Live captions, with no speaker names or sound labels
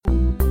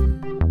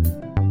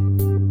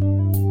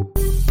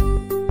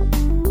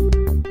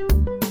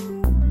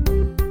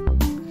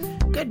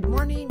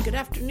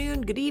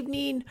afternoon, good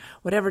evening,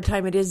 whatever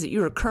time it is that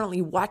you are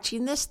currently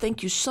watching this.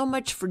 Thank you so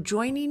much for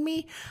joining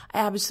me. I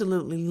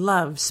absolutely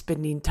love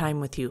spending time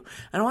with you.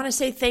 And I want to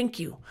say thank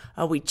you.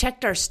 We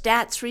checked our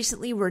stats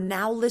recently. We're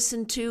now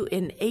listened to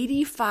in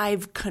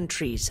 85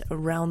 countries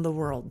around the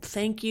world.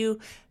 Thank you.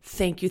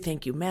 Thank you.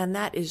 Thank you. Man,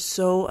 that is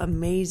so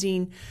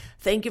amazing.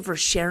 Thank you for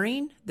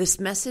sharing this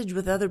message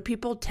with other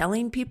people,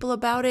 telling people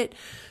about it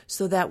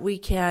so that we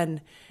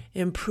can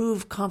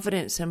improve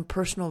confidence and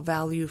personal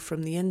value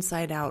from the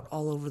inside out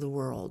all over the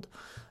world,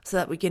 so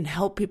that we can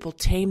help people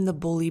tame the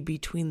bully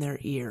between their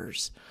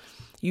ears.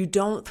 You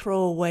don't throw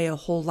away a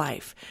whole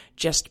life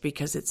just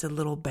because it's a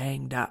little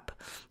banged up.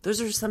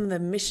 Those are some of the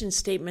mission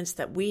statements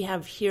that we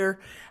have here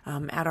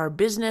at our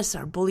business,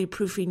 our Bully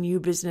Proofing You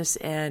business.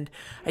 And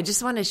I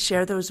just want to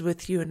share those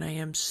with you. And I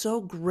am so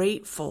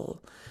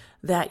grateful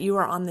that you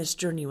are on this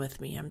journey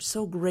with me. I'm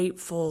so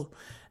grateful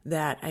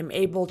that I'm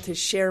able to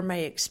share my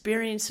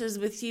experiences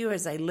with you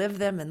as I live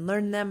them and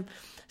learn them.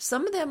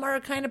 Some of them are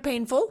kind of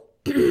painful.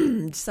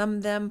 Some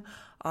of them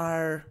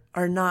are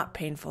not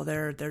painful.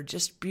 They're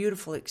just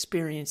beautiful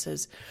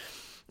experiences.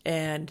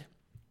 And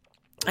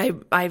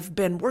I've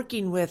been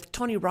working with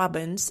Tony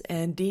Robbins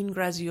and Dean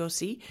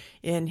Graziosi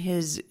in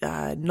his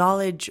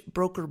Knowledge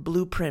Broker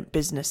Blueprint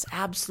business.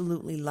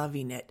 Absolutely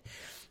loving it.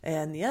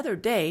 And the other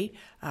day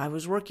I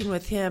was working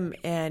with him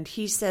and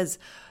he says,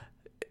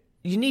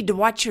 "You need to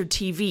watch your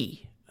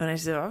TV." And I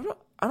said,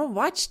 I don't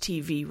watch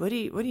TV. What do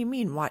you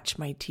mean watch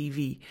my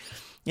TV?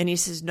 And he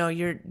says, "No,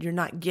 you're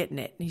not getting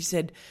it." And he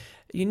said,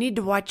 "You need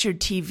to watch your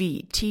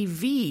TV.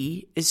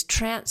 TV is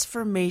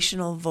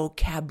transformational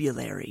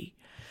vocabulary."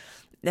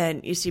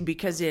 And you see,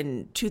 because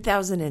in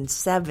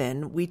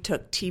 2007, we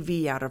took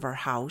TV out of our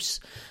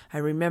house. I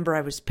remember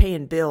I was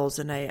paying bills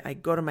and I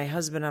go to my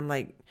husband. I'm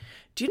like,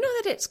 "Do you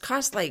know that it's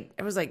cost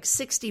it was like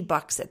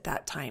 $60 at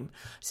that time?"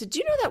 I said, "Do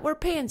you know that we're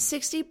paying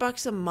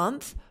 $60 a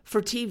month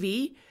for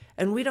TV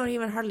and we don't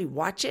even hardly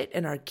watch it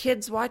and our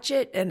kids watch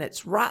it and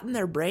it's rotting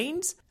their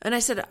brains?" And I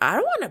said, "I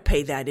don't want to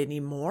pay that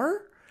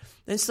anymore."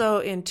 And so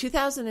in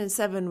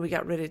 2007, we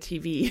got rid of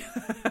TV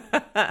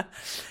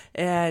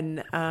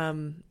and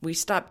we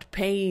stopped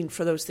paying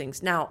for those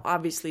things. Now,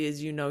 obviously,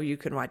 as you know, you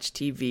can watch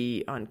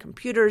TV on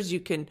computers. You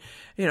can,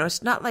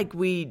 it's not like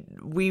we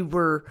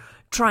were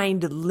trying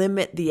to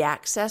limit the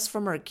access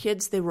from our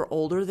kids. They were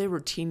older. They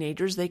were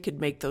teenagers. They could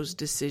make those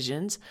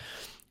decisions.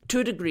 To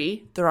a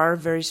degree, there are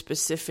very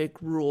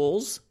specific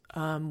rules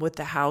with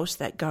the house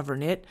that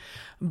govern it.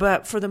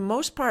 But for the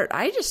most part,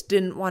 I just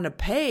didn't want to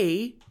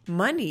pay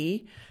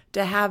money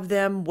to have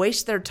them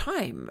waste their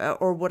time,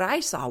 or what I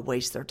saw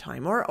waste their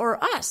time,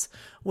 or us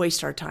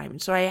waste our time.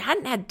 So I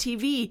hadn't had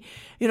TV,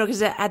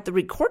 because at the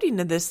recording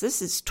of this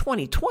is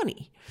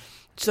 2020.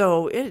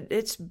 So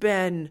it's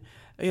been,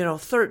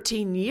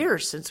 13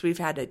 years since we've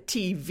had a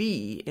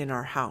TV in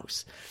our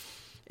house.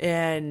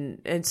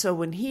 And so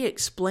when he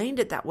explained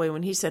it that way,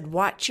 when he said,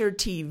 "Watch your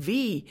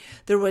TV,"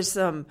 there was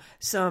some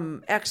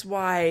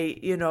XY,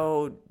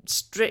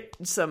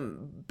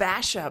 some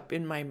bash up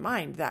in my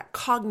mind, that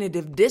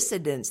cognitive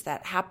dissonance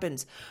that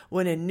happens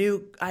when a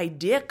new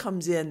idea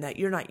comes in that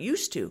you're not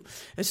used to.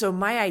 And so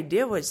my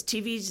idea was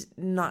TV's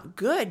not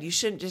good. You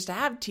shouldn't just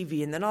have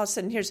TV. And then all of a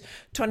sudden here's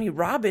Tony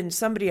Robbins,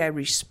 somebody I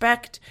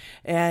respect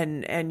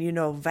and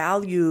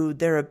value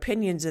their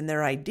opinions and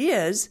their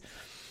ideas.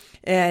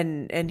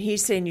 And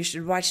he's saying you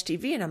should watch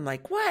TV. And I'm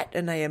like, what?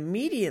 And I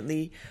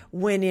immediately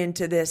went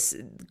into this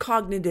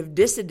cognitive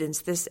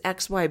dissonance, this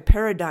XY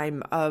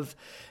paradigm of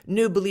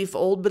new belief,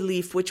 old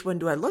belief. Which one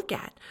do I look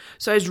at?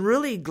 So I was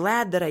really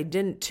glad that I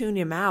didn't tune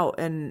him out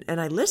and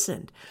I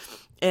listened.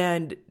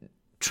 And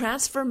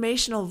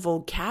transformational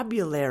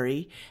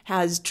vocabulary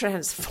has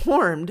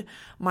transformed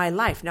my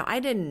life. Now, I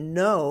didn't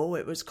know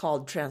it was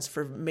called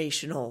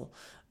transformational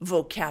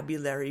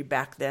vocabulary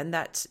back then.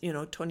 That's,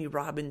 Tony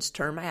Robbins'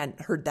 term. I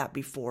hadn't heard that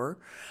before.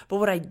 But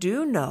what I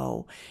do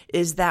know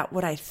is that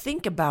what I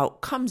think about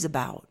comes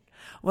about.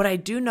 What I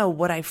do know,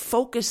 what I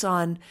focus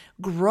on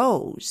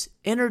grows.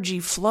 Energy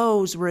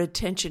flows where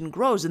attention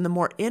grows. And the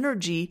more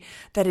energy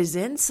that is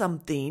in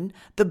something,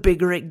 the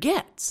bigger it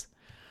gets.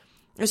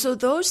 And so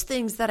those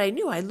things that I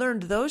knew, I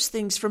learned those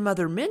things from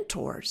other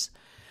mentors.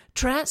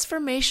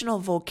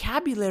 Transformational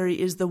vocabulary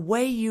is the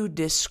way you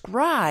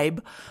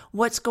describe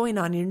what's going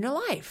on in your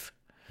life.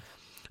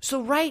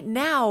 So right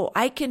now,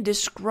 I can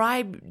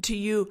describe to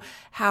you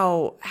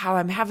how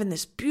I'm having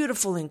this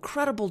beautiful,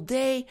 incredible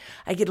day.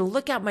 I get to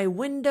look out my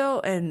window,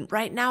 and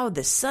right now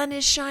the sun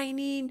is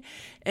shining,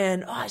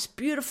 and it's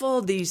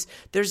beautiful. There's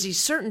these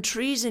certain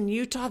trees in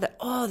Utah that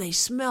they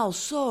smell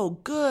so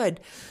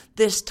good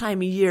this time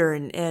of year,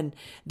 and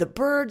the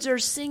birds are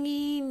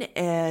singing,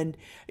 and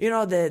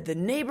the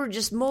neighbor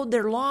just mowed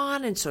their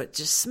lawn, and so it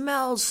just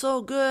smells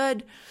so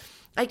good.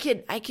 I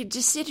could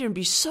just sit here and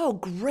be so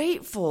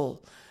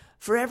grateful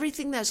for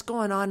everything that's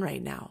going on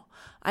right now.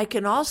 I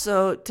can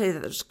also tell you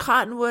that there's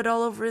cottonwood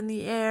all over in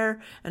the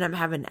air, and I'm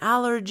having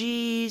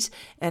allergies,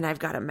 and I've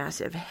got a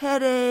massive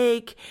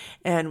headache,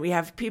 and we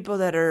have people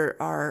that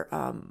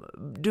are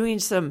doing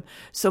some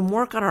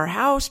work on our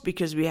house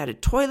because we had a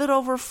toilet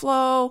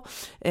overflow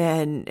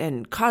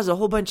and cause a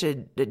whole bunch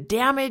of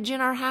damage in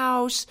our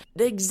house.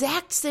 The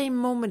exact same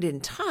moment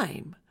in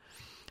time.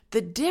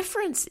 The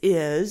difference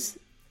is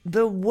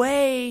the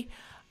way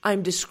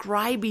I'm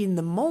describing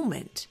the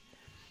moment.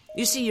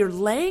 You see, your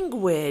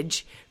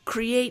language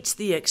creates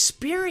the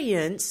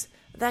experience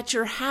that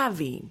you're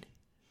having.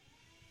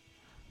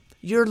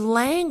 Your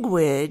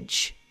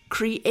language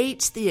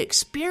creates the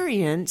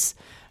experience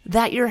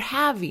that you're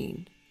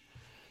having.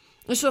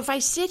 So if I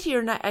sit here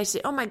and I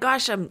say, oh my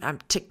gosh, I'm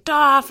ticked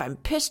off, I'm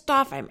pissed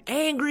off, I'm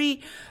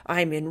angry,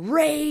 I'm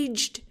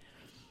enraged,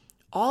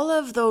 all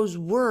of those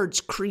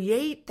words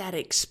create that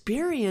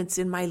experience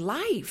in my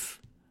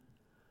life.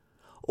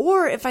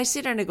 Or if I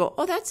sit there and I go,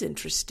 oh, that's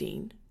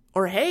interesting.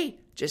 Or, hey,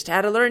 just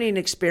had a learning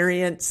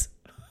experience,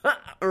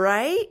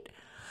 right?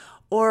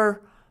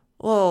 Or,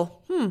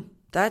 well,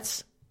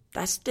 that's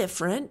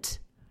different.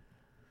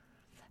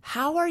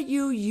 How are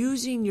you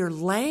using your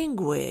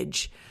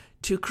language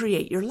to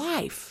create your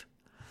life?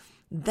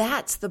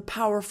 That's the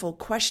powerful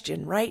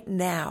question right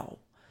now.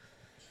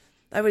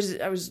 I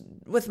was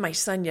with my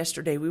son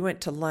yesterday. We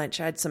went to lunch.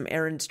 I had some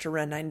errands to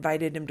run. I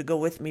invited him to go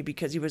with me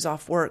because he was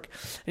off work.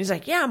 And he's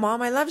like, yeah,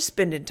 Mom, I love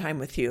spending time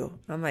with you.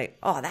 I'm like,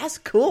 oh, that's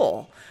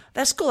cool.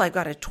 That's cool. I've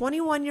got a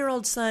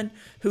 21-year-old son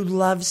who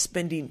loves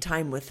spending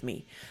time with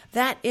me.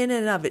 That in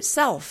and of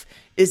itself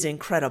is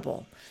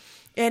incredible.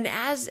 And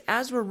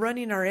as we're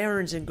running our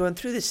errands and going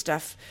through this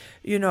stuff,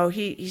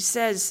 he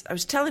says, I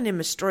was telling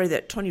him a story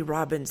that Tony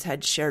Robbins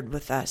had shared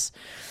with us.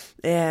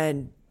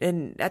 And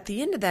at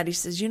the end of that, he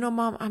says,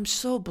 Mom, I'm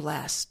so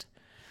blessed.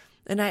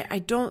 And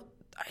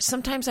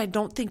sometimes I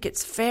don't think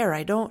it's fair.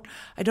 I don't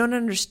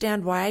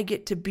understand why I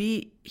get to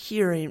be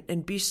here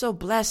and be so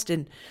blessed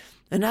and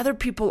other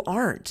people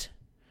aren't.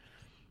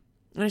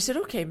 And I said,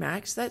 okay,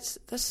 Max,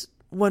 that's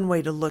one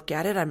way to look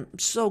at it. I'm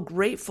so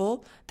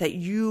grateful that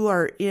you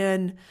are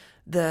in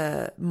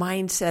the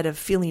mindset of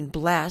feeling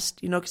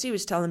blessed, because he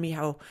was telling me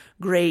how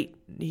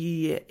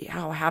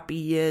happy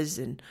he is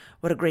and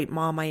what a great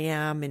mom I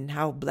am and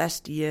how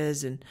blessed he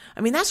is. And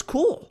I mean, that's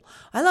cool.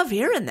 I love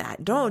hearing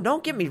that.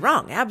 Don't get me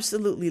wrong.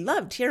 Absolutely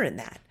loved hearing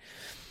that.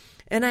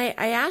 And I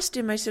asked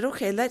him, I said,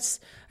 okay, let's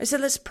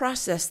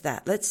process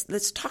that.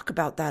 Let's talk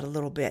about that a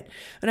little bit.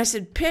 And I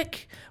said,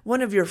 pick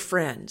one of your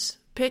friends.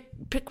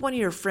 Pick one of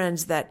your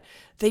friends that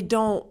they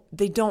don't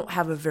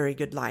have a very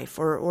good life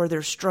or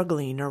they're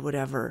struggling or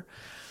whatever.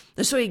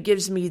 And so he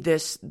gives me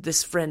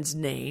this friend's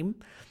name.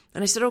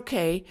 And I said,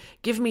 okay,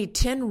 give me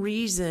 10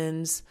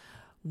 reasons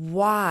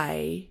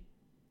why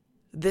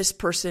this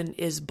person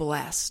is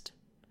blessed.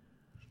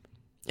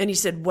 And he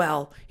said,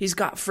 well, he's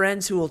got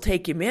friends who will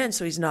take him in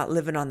so he's not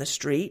living on the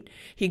street.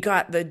 He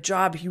got the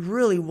job he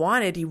really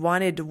wanted. He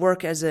wanted to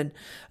work as an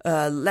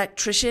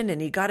electrician,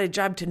 and he got a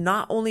job to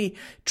not only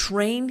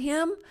train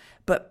him,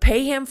 but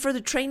pay him for the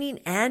training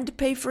and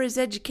pay for his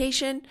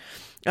education.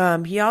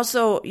 He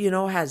also,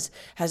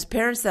 has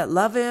parents that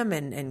love him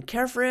and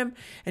care for him.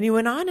 And he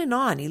went on and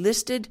on. He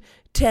listed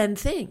 10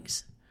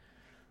 things.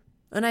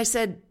 And I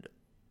said,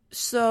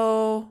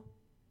 so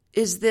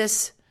is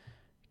this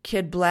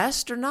kid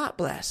blessed or not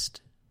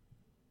blessed?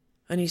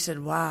 And he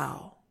said,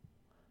 wow.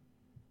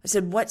 I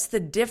said, what's the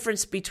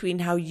difference between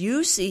how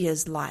you see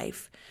his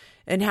life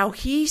and how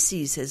he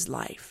sees his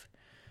life?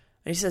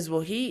 And he says,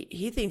 well,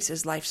 he thinks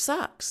his life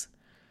sucks.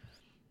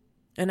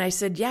 And I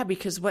said, yeah,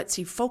 because what's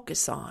he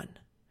focus on?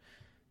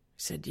 He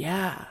said,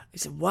 yeah. He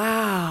said,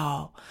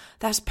 wow,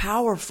 that's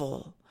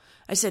powerful.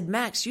 I said,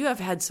 Max, you have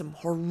had some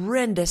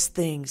horrendous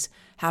things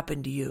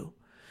happen to you.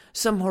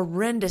 Some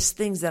horrendous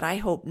things that I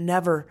hope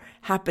never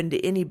happened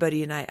to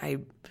anybody, and I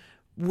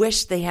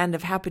wish they hadn't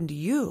have happened to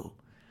you.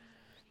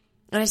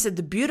 And I said,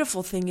 the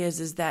beautiful thing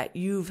is that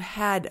you've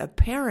had a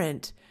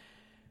parent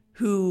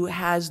who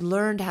has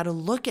learned how to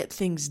look at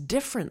things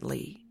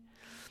differently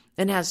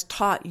and has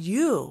taught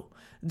you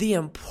the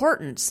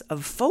importance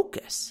of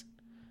focus.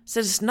 So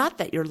it's not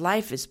that your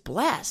life is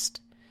blessed.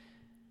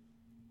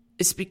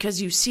 It's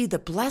because you see the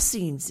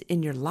blessings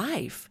in your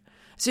life.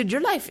 So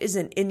your life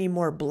isn't any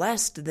more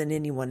blessed than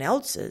anyone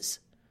else's.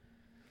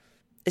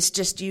 It's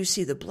just you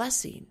see the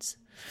blessings.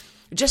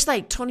 Just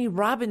like Tony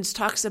Robbins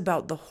talks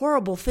about the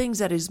horrible things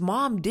that his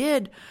mom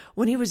did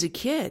when he was a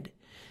kid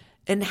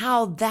and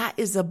how that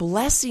is a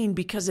blessing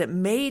because it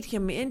made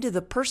him into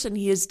the person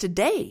he is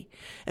today.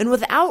 And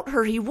without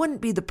her, he wouldn't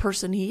be the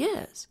person he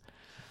is.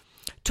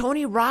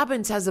 Tony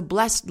Robbins has a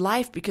blessed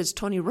life because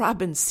Tony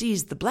Robbins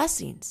sees the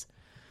blessings.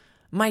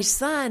 My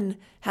son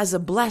has a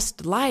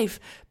blessed life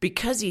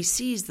because he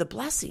sees the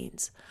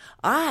blessings.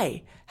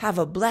 I have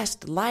a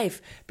blessed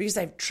life because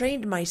I've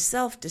trained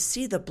myself to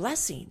see the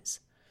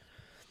blessings.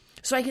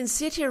 So I can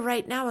sit here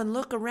right now and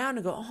look around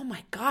and go, oh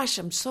my gosh,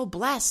 I'm so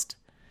blessed.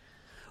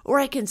 Or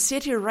I can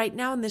sit here right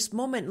now in this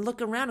moment and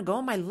look around and go,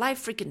 oh, my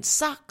life freaking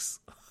sucks.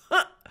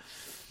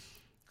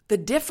 The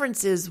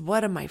difference is,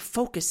 what am I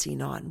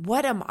focusing on?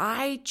 What am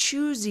I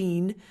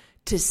choosing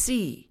to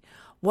see?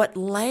 What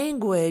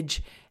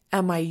language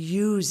am I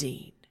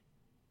using?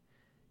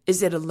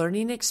 Is it a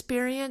learning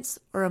experience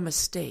or a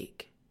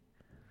mistake?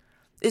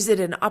 Is it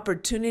an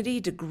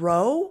opportunity to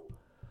grow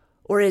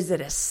or is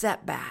it a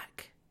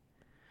setback?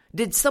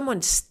 Did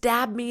someone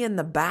stab me in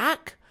the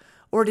back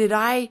or did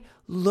I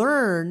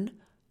learn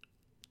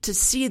to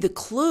see the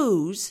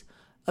clues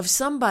of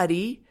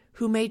somebody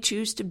who may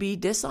choose to be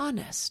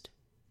dishonest?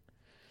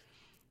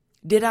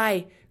 Did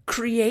I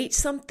create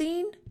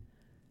something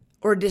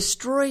or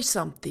destroy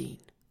something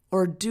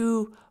or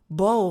do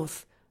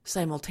both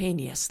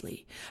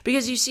simultaneously?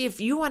 Because you see, if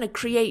you want to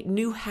create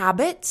new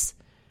habits,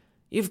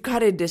 you've got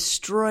to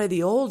destroy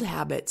the old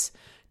habits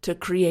to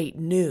create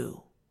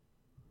new.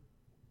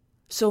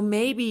 So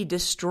maybe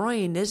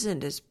destroying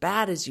isn't as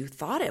bad as you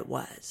thought it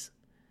was.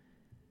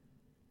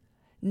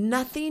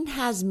 Nothing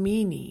has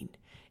meaning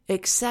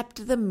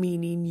except the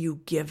meaning you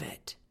give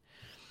it.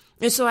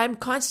 And so I'm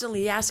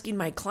constantly asking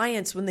my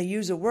clients when they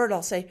use a word,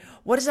 I'll say,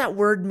 what does that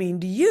word mean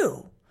to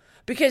you?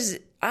 Because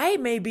I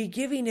may be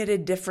giving it a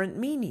different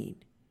meaning.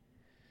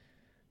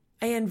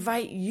 I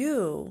invite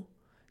you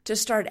to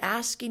start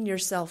asking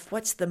yourself,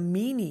 what's the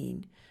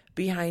meaning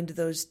behind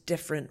those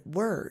different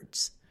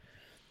words?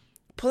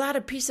 Pull out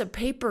a piece of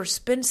paper,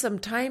 spend some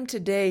time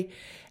today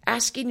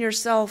asking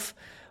yourself,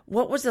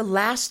 what was the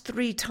last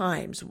 3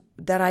 times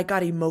that I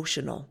got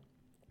emotional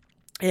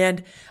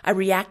and I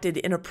reacted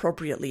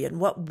inappropriately? And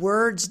what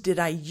words did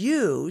I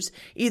use,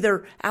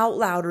 either out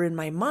loud or in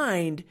my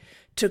mind,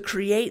 to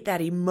create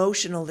that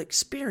emotional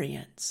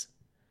experience?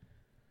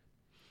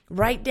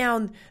 Write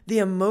down the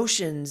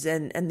emotions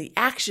and the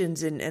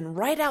actions and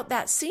write out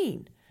that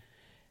scene.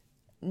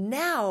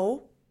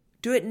 Now,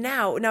 do it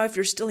now. Now, if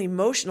you're still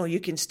emotional,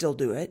 you can still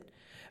do it.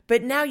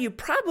 But now you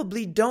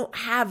probably don't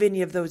have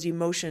any of those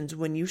emotions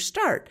when you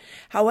start.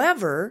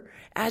 However,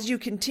 as you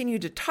continue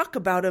to talk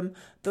about them,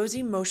 those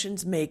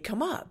emotions may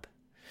come up.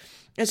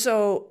 And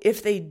so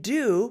if they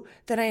do,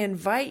 then I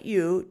invite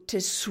you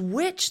to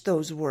switch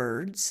those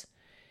words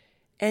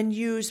and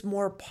use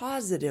more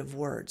positive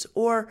words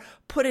or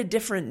put a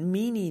different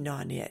meaning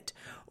on it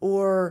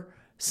or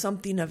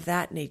something of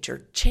that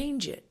nature.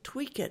 Change it,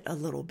 tweak it a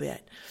little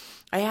bit.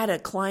 I had a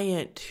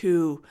client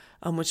who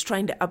was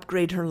trying to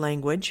upgrade her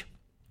language,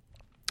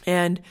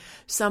 and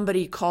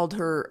somebody called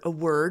her a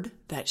word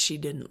that she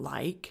didn't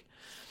like.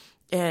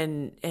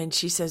 And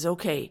she says,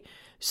 okay,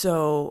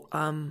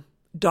 so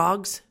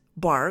dogs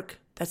bark,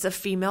 that's a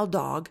female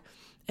dog,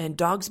 and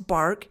dogs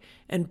bark,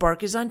 and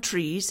bark is on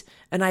trees,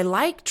 and I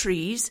like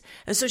trees.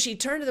 And so she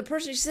turned to the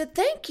person, she said,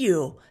 thank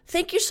you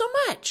so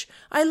much.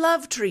 I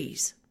love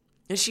trees.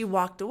 And she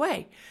walked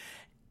away.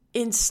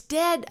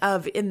 Instead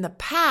of in the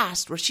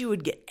past where she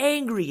would get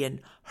angry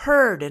and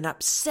hurt and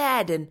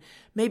upset and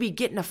maybe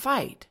get in a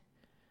fight,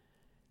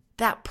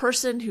 that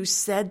person who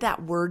said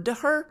that word to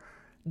her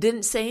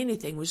didn't say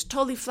anything, was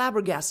totally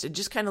flabbergasted,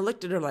 just kind of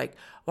looked at her like,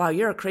 wow,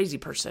 you're a crazy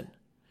person.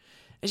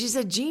 And she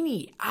said,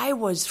 Jeannie, I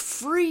was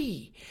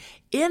free.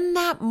 In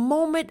that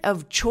moment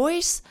of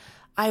choice,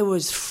 I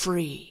was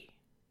free.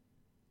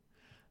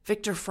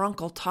 Viktor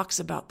Frankl talks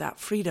about that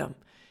freedom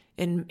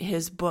in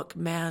his book,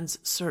 Man's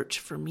Search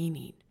for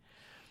Meaning.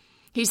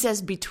 He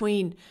says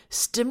between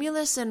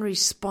stimulus and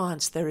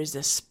response, there is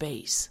a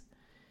space.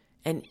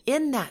 And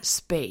in that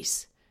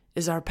space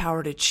is our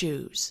power to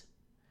choose.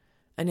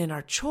 And in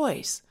our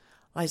choice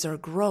lies our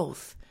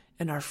growth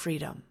and our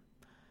freedom.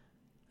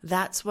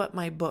 That's what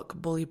my book,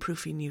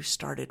 Bully-Proofing You,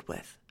 started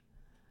with.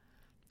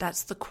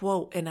 That's the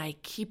quote, and I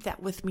keep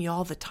that with me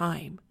all the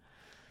time.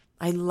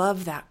 I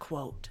love that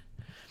quote.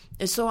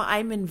 And so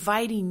I'm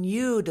inviting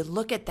you to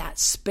look at that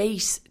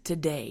space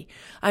today.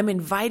 I'm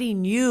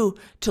inviting you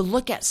to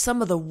look at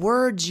some of the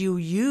words you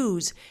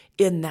use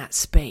in that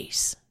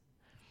space.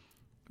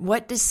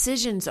 What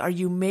decisions are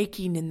you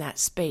making in that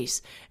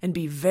space? And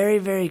be very,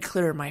 very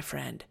clear, my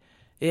friend.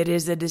 It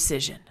is a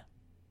decision.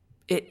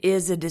 It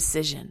is a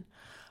decision.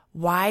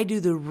 Why do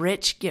the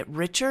rich get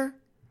richer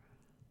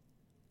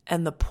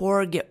and the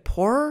poor get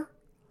poorer?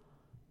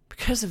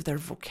 Because of their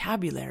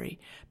vocabulary,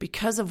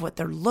 because of what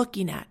they're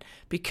looking at,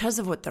 because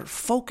of what they're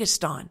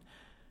focused on,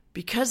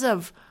 because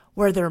of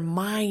where their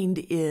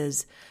mind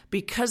is,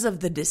 because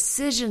of the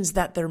decisions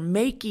that they're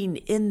making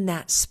in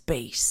that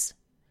space.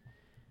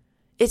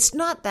 It's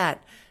not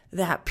that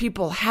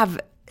people have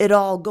it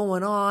all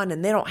going on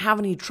and they don't have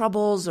any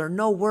troubles or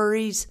no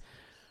worries.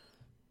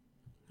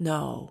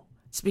 No,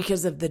 it's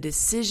because of the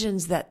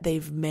decisions that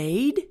they've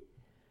made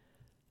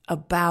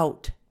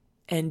about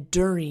and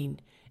during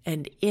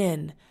and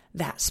in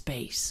that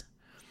space.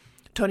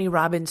 Tony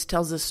Robbins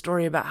tells a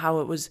story about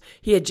how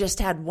he had just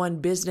had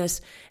one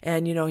business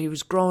and, he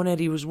was growing it.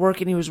 He was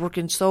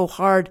working so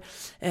hard.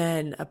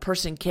 And a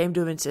person came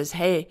to him and says,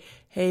 Hey,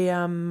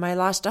 I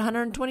lost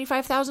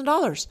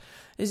 $125,000.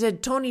 He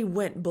said, Tony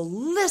went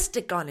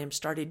ballistic on him,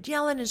 started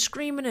yelling and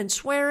screaming and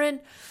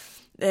swearing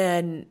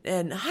and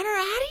Hunter,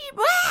 how do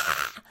you,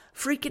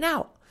 freaking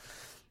out.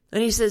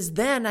 And he says,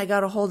 then I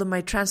got a hold of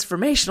my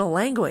transformational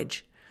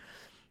language.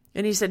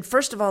 And he said,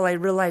 first of all, I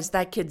realized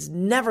that kid's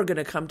never going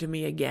to come to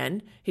me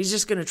again. He's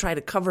just going to try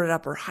to cover it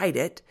up or hide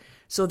it.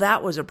 So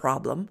that was a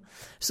problem.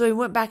 So he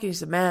went back and he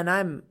said, man,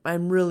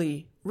 I'm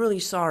really, really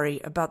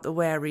sorry about the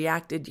way I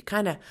reacted. You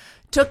kind of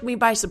took me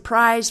by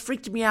surprise,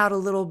 freaked me out a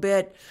little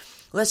bit.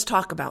 Let's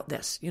talk about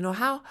this.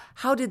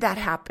 How did that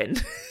happen?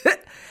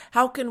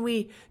 How can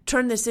we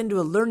turn this into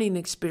a learning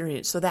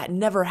experience so that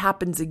never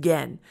happens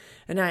again?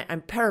 And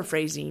I'm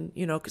paraphrasing,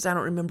 because I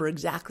don't remember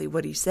exactly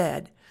what he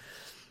said.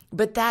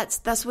 But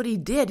that's what he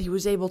did. He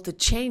was able to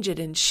change it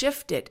and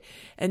shift it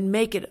and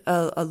make it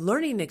a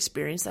learning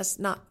experience.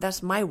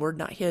 That's my word,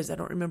 not his. I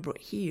don't remember what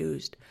he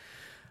used.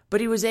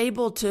 But he was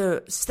able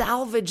to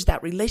salvage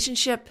that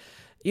relationship.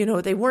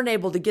 They weren't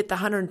able to get the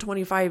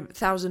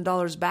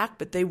 $125,000 back,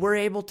 but they were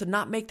able to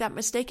not make that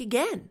mistake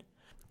again.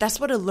 That's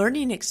what a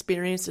learning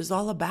experience is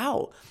all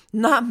about,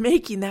 not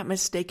making that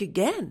mistake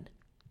again.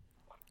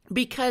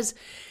 Because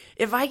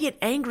if I get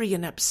angry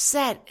and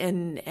upset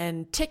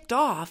and ticked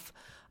off,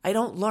 I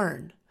don't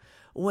learn.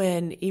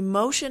 When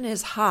emotion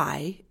is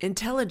high,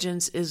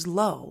 intelligence is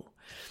low.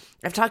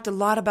 I've talked a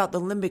lot about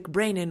the limbic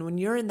brain, and when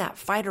you're in that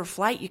fight or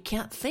flight, you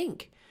can't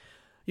think.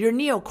 Your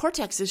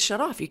neocortex is shut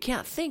off. You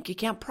can't think, you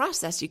can't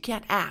process, you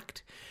can't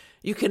act.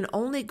 You can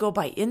only go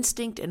by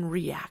instinct and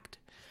react.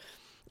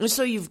 And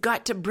so you've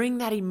got to bring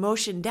that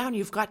emotion down.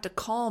 You've got to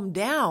calm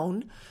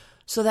down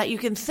so that you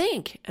can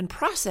think and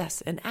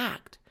process and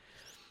act.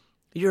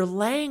 Your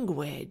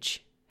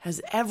language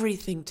has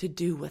everything to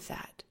do with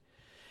that.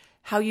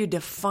 How you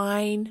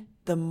define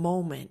the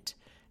moment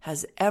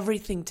has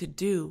everything to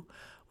do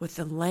with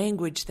the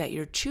language that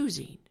you're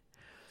choosing.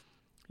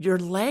 Your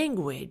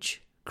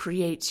language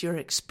creates your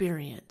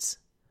experience,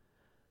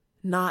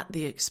 not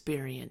the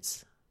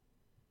experience.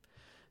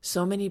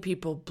 So many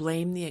people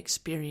blame the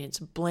experience,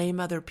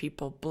 blame other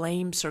people,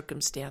 blame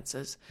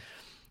circumstances.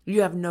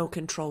 You have no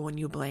control when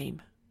you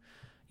blame.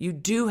 You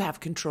do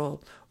have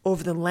control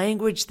over the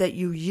language that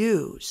you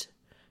use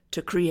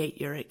to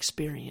create your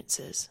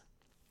experiences.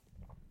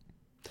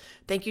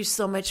 Thank you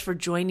so much for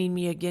joining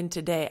me again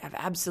today. I've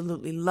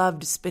absolutely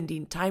loved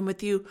spending time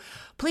with you.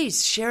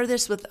 Please share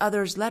this with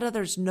others. Let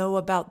others know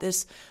about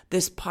this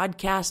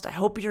podcast. I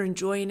hope you're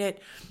enjoying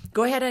it.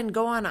 Go ahead and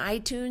go on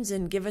iTunes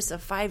and give us a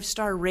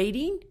 5-star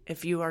rating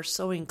if you are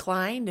so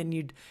inclined and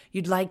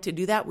you'd like to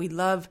do that. We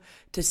love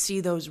to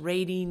see those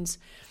ratings.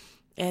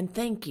 And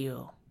thank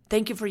you.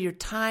 Thank you for your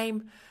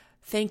time.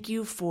 Thank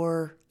you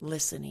for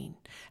listening.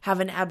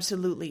 Have an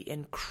absolutely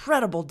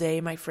incredible day,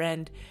 my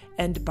friend,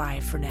 and bye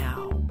for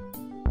now.